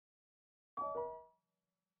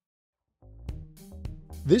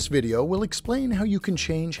This video will explain how you can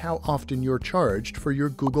change how often you're charged for your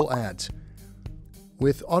Google Ads.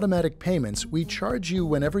 With automatic payments, we charge you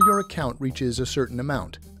whenever your account reaches a certain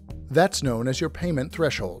amount. That's known as your payment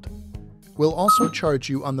threshold. We'll also charge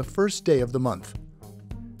you on the first day of the month.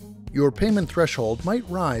 Your payment threshold might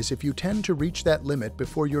rise if you tend to reach that limit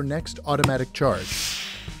before your next automatic charge.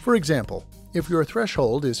 For example, if your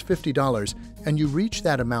threshold is $50 and you reach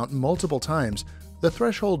that amount multiple times, the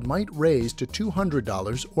threshold might raise to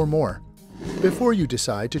 $200 or more. Before you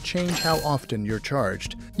decide to change how often you're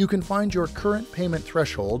charged, you can find your current payment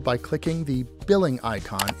threshold by clicking the billing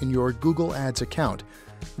icon in your Google Ads account,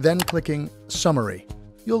 then clicking Summary.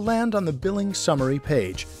 You'll land on the billing summary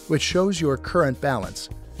page, which shows your current balance.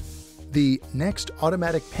 The Next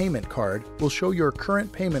Automatic Payment card will show your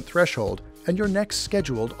current payment threshold and your next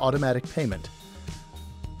scheduled automatic payment.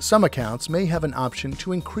 Some accounts may have an option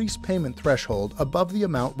to increase payment threshold above the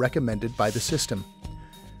amount recommended by the system.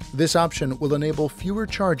 This option will enable fewer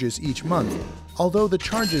charges each month, although the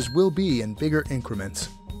charges will be in bigger increments.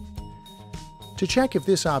 To check if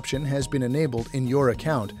this option has been enabled in your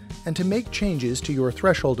account and to make changes to your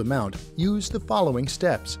threshold amount, use the following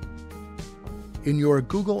steps. In your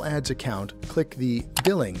Google Ads account, click the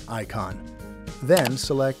Billing icon, then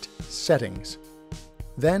select Settings.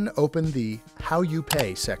 Then open the How You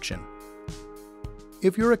Pay section.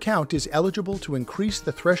 If your account is eligible to increase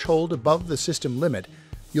the threshold above the system limit,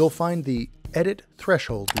 you'll find the Edit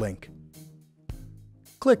Threshold link.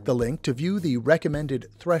 Click the link to view the recommended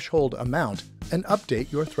threshold amount and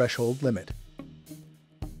update your threshold limit.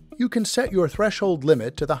 You can set your threshold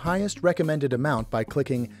limit to the highest recommended amount by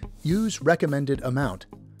clicking Use Recommended Amount,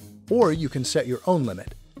 or you can set your own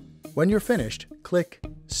limit. When you're finished, click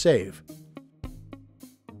Save.